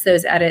to fix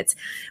those edits.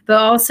 But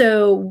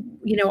also,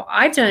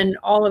 I've done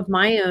all of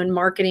my own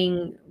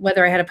marketing,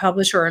 whether I had a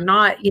publisher or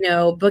not,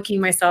 booking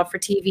myself for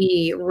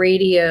TV,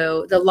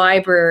 radio, the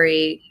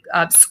library,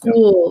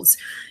 schools,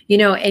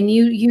 and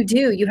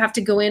you have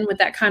to go in with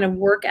that kind of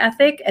work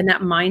ethic and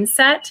that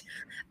mindset.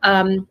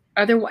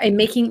 Otherwise,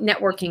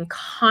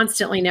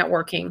 constantly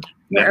networking.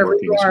 Wherever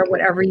you are,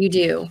 whatever you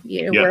do,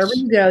 wherever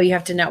you go, you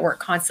have to network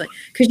constantly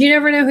because you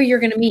never know who you're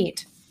going to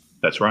meet.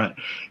 That's right.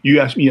 You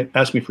asked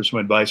me for some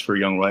advice for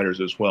young writers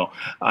as well.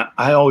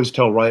 I always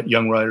tell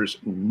young writers,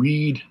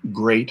 read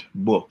great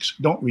books.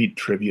 Don't read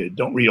trivia.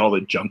 Don't read all the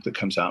junk that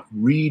comes out.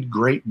 Read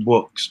great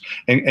books.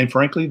 And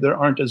frankly, there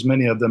aren't as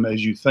many of them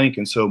as you think.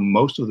 And so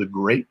most of the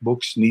great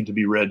books need to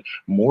be read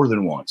more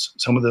than once.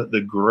 Some of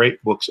the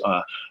great books,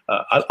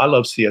 I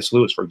love C.S.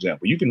 Lewis, for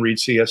example. You can read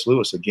C.S.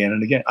 Lewis again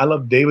and again. I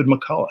love David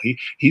McCullough.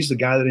 He's the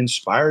guy that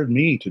inspired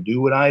me to do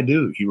what I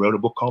do. He wrote a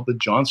book called The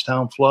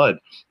Johnstown Flood,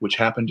 which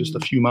happened just a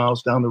few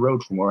miles down the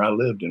road from where I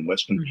lived in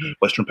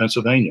Western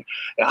Pennsylvania.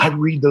 I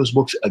read those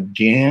books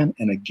again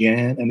and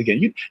again and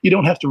again. You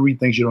don't have to read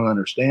things you don't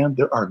understand.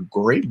 There are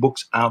great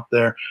books out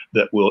there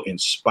that will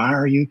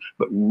inspire you,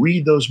 but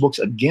read those books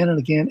again and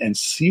again and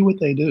see what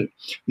they do.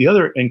 The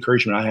other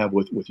encouragement I have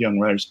with young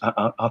writers,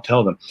 I'll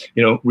tell them,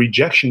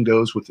 rejection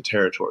goes with the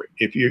territory.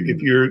 If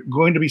you're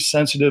going to be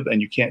sensitive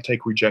and you can't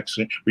take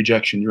rejection,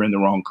 you're in the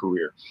wrong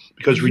career,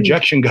 because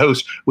rejection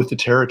goes with the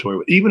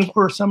territory. Even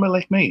for somebody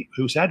like me,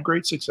 who's had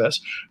great success,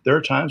 there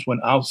are times when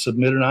I'll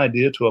submit an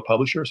idea to a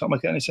publisher or something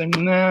like that, and they say,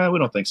 "Nah, we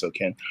don't think so,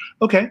 Ken."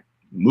 Okay.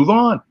 Move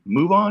on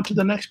to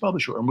the next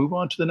publisher, or move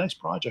on to the next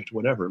project, or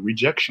whatever.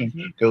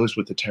 Rejection goes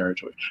with the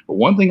territory. But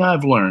one thing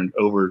I've learned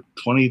over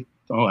I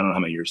don't know how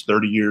many years,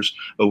 30 years,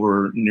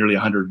 over nearly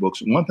 100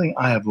 books. One thing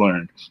I have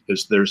learned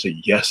is there's a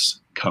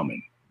yes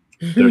coming.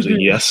 There's a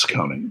yes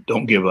coming.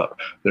 Don't give up.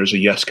 There's a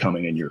yes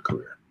coming in your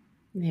career.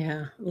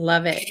 Yeah,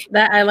 love it.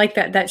 I like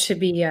that. That should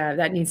be,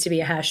 that needs to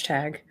be a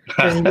hashtag.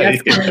 There's a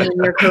yes coming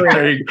in your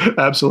career.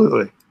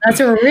 Absolutely.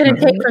 That's what we're going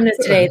to take from this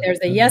today. There's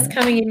a yes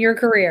coming in your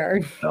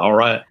career. All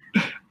right.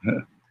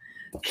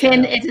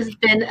 Ken, it has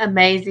been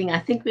amazing. I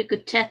think we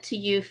could chat to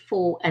you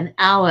for an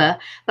hour,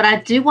 but I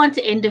do want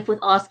to end up with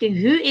asking,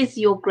 who is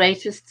your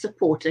greatest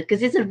supporter? Because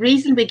there's a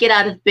reason we get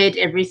out of bed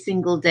every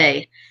single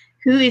day.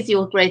 Who's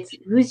your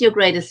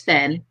greatest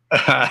fan?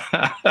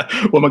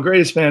 Well, my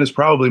greatest fan is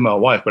probably my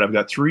wife, but I've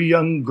got 3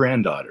 young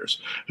granddaughters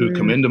who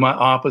come into my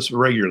office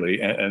regularly,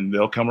 and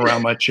they'll come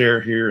around my chair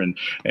here and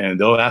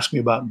they'll ask me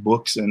about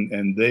books,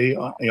 and they,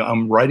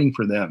 I'm writing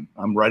for them.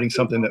 I'm writing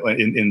something that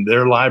in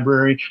their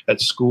library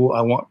at school.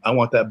 I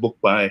want that book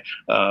by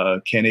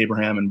Ken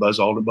Abraham and Buzz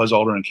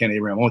Aldrin and Ken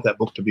Abraham. I want that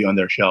book to be on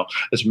their shelf.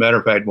 As a matter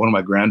of fact, one of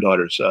my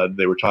granddaughters,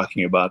 they were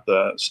talking about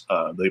the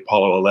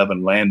Apollo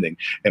 11 landing,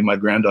 and my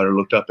granddaughter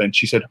looked up and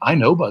she said, "I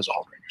know Buzz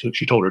Aldrin." So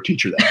she told her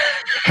teacher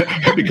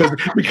that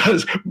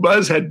because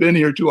Buzz had been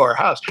here to our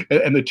house,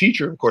 and the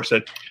teacher, of course,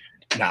 said,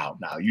 "Now,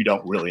 you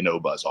don't really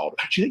know Buzz Aldrin."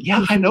 She said,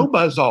 "Yeah, I know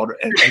Buzz Aldrin,"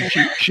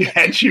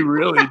 and she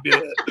really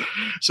did.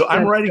 So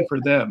I'm writing for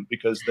them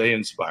because they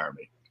inspire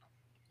me.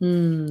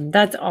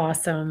 That's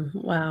awesome!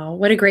 Wow,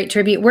 what a great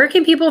tribute. Where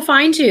can people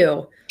find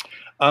you?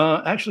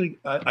 Actually,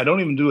 I don't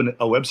even do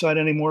a website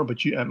anymore,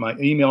 but my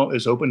email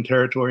is open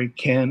territory,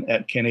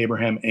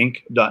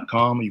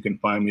 ken@kenabrahaminc.com. You can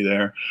find me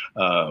there.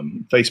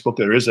 Facebook,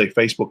 there is a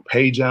Facebook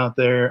page out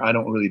there. I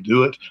don't really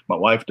do it. My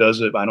wife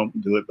does it. I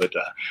don't do it, but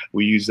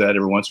we use that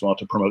every once in a while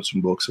to promote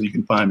some books. So you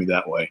can find me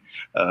that way.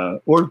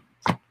 Or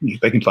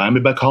they can find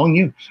me by calling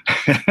you.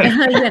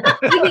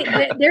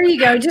 There you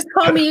go. Just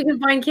call me. You can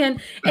find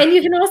Ken, and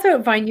you can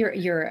also find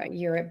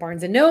you're at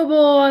Barnes and Noble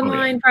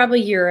online.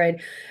 Probably you're at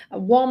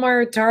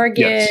Walmart,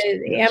 Target,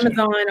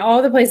 Amazon,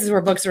 all the places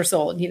where books are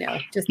sold.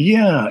 Just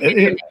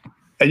and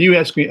you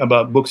asked me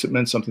about books that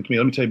meant something to me.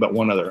 Let me tell you about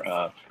one other.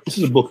 This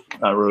is a book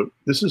I wrote.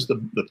 This is the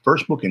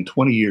first book in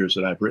 20 years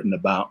that I've written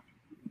about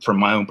from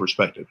my own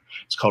perspective.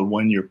 It's called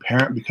When Your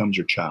Parent Becomes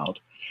Your Child.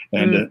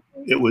 And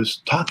it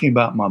was talking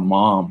about my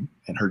mom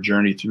and her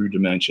journey through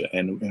dementia.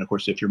 And of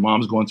course, if your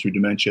mom's going through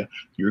dementia,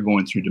 you're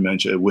going through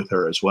dementia with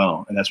her as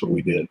well. And that's what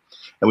we did.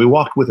 And we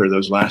walked with her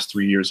those last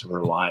 3 years of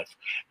her life.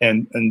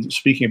 And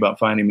speaking about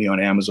finding me on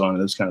Amazon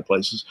and those kind of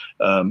places,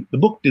 the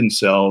book didn't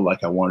sell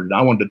like I wanted.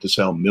 I wanted it to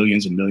sell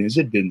millions and millions.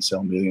 It didn't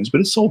sell millions,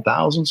 but it sold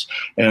thousands.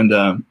 And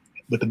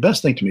but the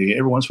best thing to me,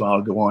 every once in a while,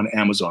 I'll go on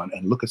Amazon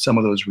and look at some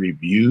of those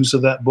reviews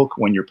of that book,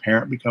 When Your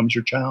Parent Becomes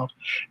Your Child,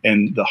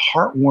 and the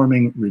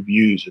heartwarming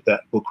reviews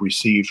that book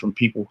received from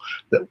people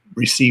that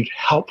received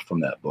help from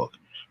that book.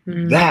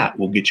 That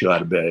will get you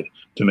out of bed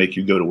to make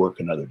you go to work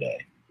another day.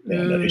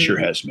 And it sure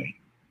has me.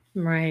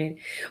 Right.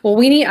 Well,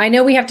 I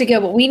know we have to go,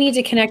 but we need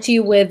to connect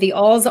you with the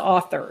Alls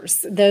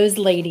authors, those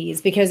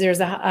ladies, because there's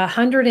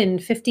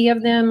 150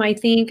 of them, I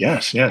think.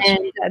 Yes.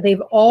 And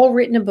they've all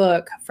written a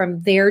book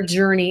from their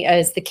journey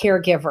as the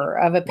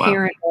caregiver of a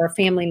parent or a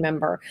family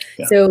member.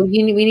 Yeah. So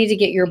we need to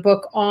get your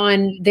book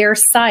on their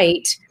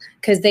site,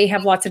 because they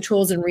have lots of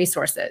tools and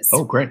resources.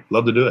 Oh, great.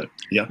 Love to do it.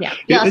 Yeah.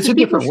 It's so a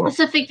different world.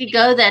 Specifically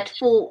go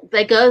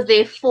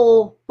there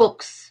for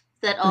books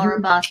that are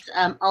about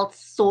alt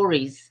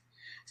stories.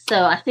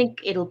 So I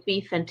think it'll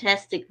be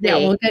fantastic there.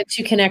 Yeah, we'll get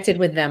you connected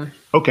with them.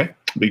 Okay,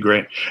 be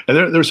great.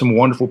 And there's some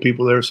wonderful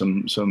people there,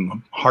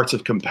 some hearts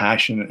of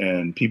compassion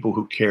and people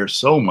who care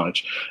so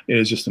much. It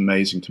is just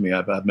amazing to me.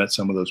 I've met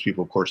some of those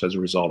people, of course, as a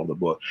result of the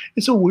book.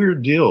 It's a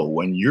weird deal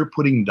when you're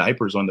putting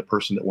diapers on the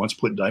person that once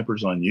put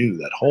diapers on you,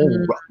 that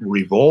whole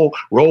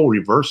role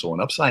reversal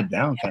and upside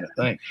down kind of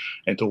thing.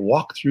 And to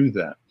walk through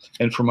that.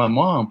 And for my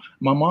mom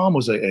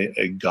was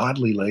a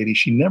godly lady.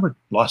 She never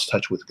lost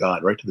touch with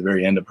God right to the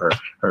very end of her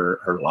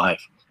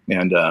life.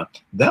 And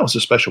that was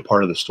a special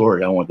part of the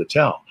story I wanted to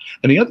tell.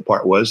 And the other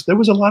part was there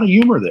was a lot of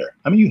humor there.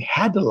 I mean, you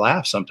had to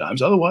laugh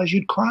sometimes, otherwise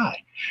you'd cry.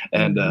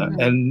 And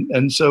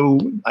and so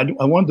I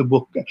wanted the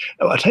book.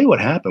 I'll tell you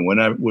what happened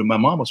when my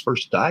mom was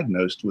first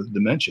diagnosed with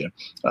dementia.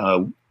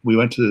 we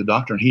went to the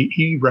doctor, and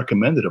he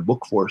recommended a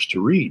book for us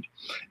to read.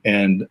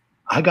 And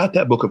I got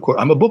that book. Of course,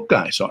 I'm a book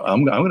guy, so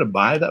I'm going to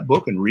buy that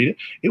book and read it.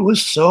 It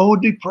was so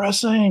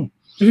depressing.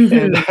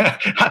 And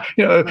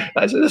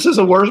I said, this is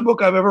the worst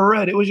book I've ever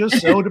read. It was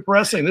just so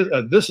depressing.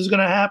 This is going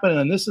to happen,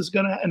 and this is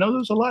going to. I know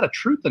there's a lot of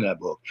truth in that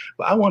book,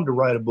 but I wanted to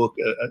write a book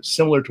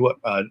similar to what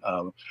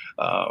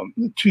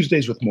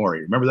Tuesdays with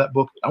Morrie. Remember that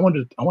book? I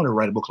wanted to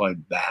write a book like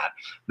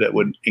that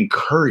would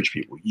encourage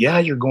people. Yeah,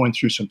 you're going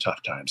through some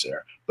tough times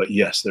there, but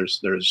yes,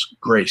 there's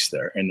grace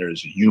there, and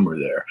there's humor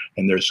there,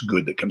 and there's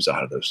good that comes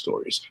out of those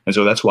stories. And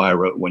so that's why I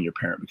wrote When Your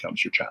Parent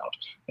Becomes Your Child.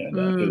 And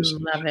it was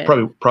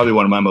probably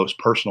one of my most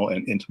personal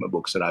and intimate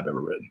books that I've ever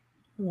written.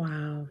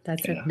 Wow,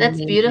 that's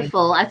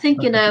beautiful. I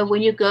think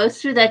when you go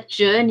through that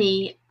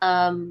journey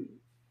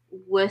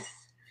with,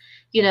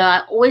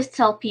 I always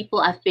tell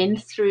people I've been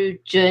through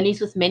journeys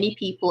with many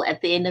people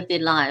at the end of their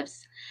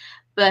lives,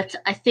 but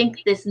I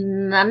think there's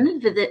none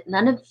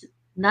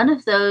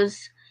of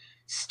those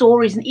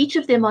stories, and each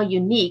of them are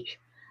unique.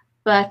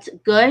 But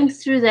going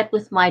through that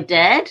with my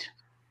dad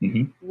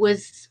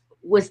was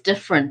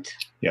different.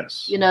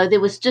 Yes, there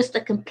was just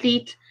a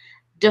complete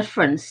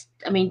difference.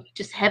 I mean,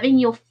 just having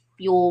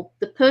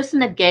the person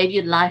that gave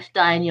you life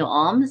die in your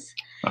arms,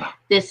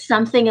 there's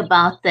something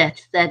about that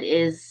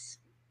is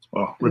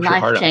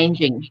life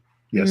changing.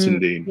 Yes,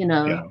 indeed.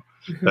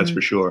 That's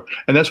for sure.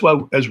 And that's why,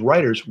 as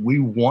writers, we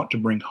want to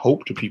bring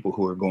hope to people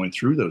who are going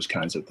through those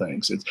kinds of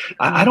things.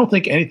 I don't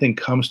think anything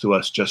comes to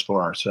us just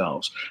for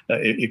ourselves.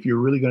 If you're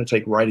really going to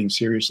take writing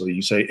seriously,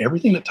 you say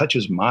everything that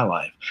touches my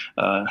life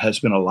has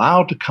been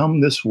allowed to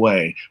come this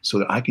way so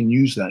that I can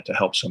use that to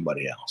help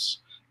somebody else.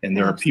 And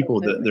there are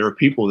people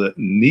that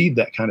need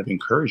that kind of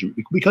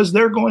encouragement because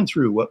they're going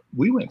through what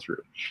we went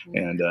through,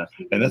 and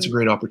that's a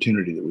great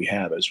opportunity that we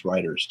have as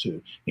writers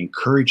to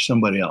encourage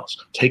somebody else.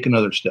 Take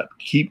another step.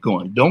 Keep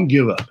going. Don't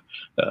give up.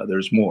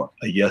 There's more.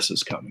 A yes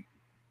is coming.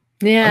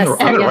 Yes,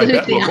 I'm gonna write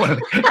that book.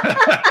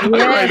 I'm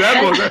gonna write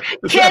that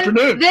book this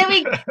afternoon. There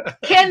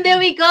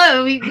we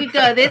go. We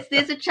go.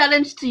 There's a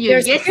challenge to you.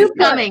 There's yes, it's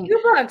coming. 2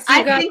 books.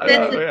 I think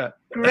that's a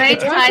great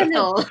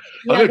title.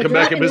 I'm gonna come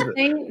back and visit.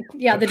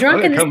 The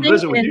Drunkenness Come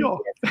visit with you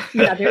all.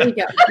 Yeah, there we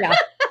go. Yeah.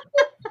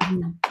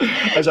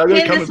 As I'm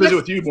gonna come and visit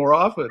with you more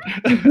often.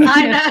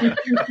 I know.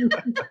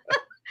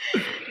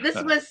 This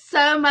was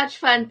so much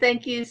fun.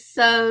 Thank you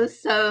so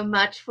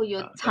much for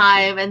your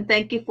time, and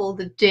thank you for all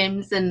the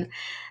gems, and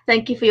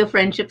thank you for your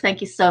friendship. Thank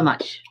you so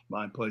much.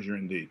 My pleasure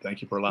indeed.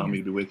 Thank you for allowing me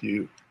to be with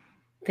you.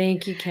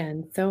 Thank you,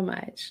 Ken, so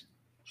much.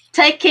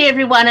 Take care,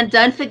 everyone, and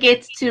don't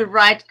forget to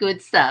write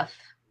good stuff.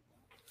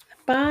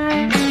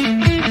 Bye.